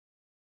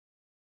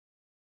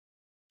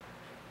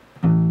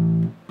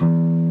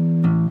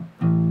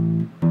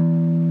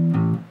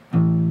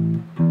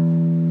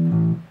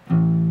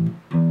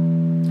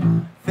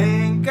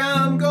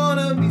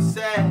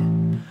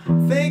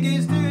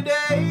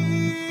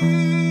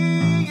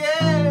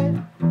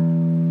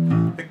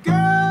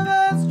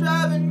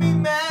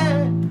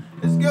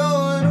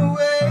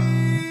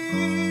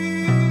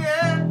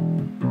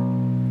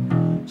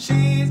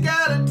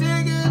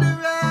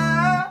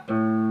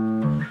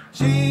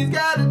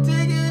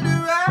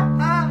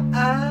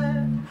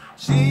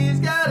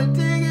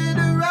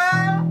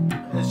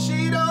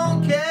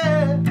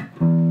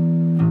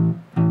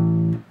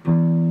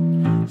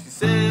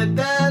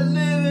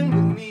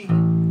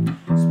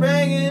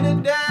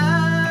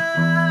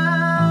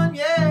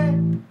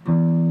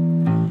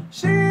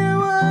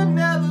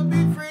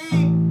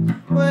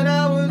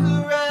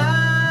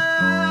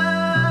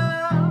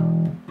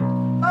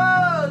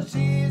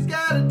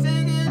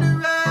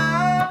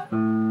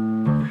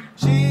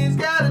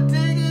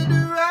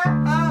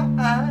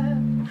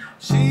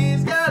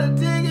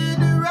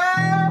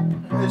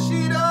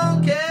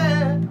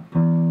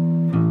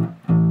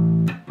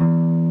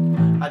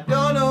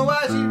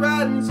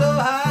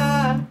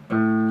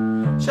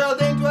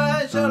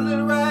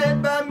little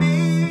ride by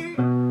me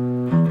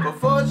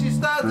before she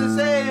starts to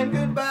saying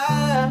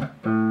goodbye.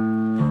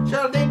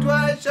 Shall think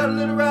twice, shall a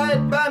little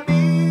ride by me.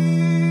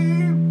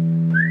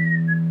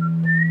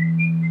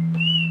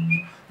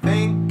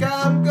 Think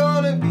I'm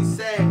gonna be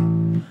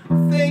sad,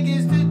 think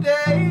it's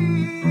today,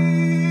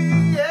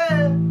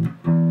 yeah.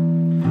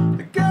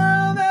 The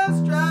girl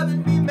that's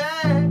driving me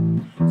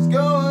mad is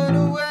going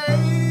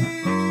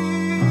away,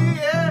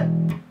 yeah.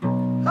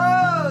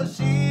 Oh,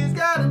 she's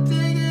got a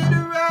ticket to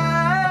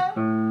ride.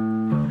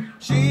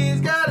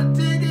 She's got a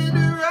ticket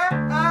to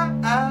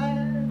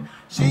ride.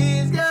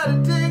 She's got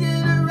a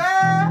ticket to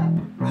ride,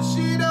 but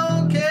she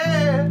don't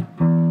care.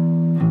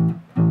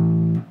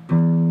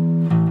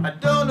 I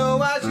don't know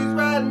why she's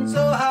riding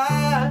so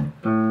high.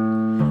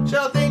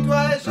 Shall think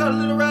twice, shall a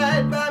little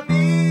ride by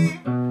me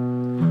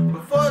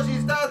before she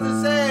starts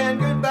to saying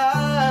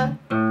goodbye.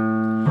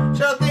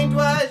 Shall think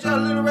twice, shall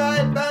a little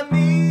ride by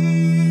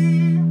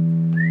me.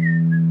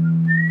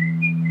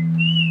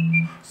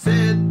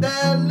 Said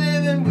that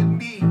living with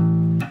me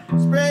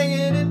is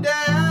bringing it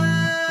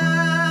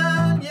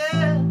down,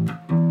 yeah.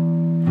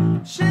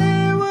 She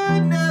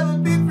would never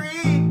be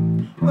free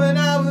when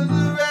I was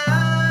around.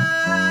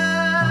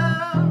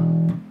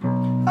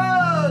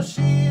 Oh,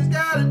 she's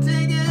got a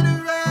ticket to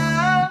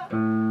ride.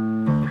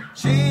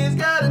 She's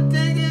got a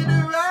ticket to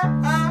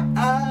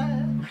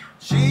ride.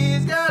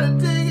 She's got a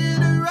ticket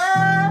to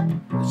ride,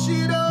 but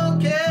she don't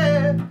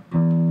care.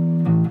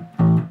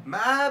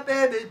 My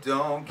baby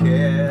don't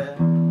care.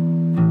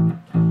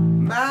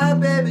 My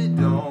baby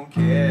don't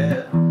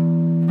care.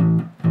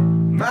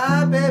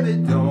 My baby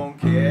don't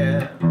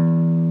care.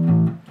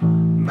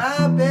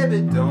 My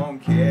baby don't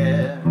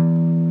care.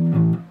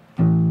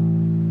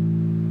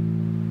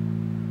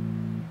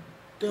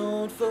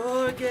 Don't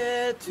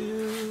forget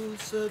to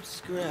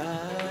subscribe.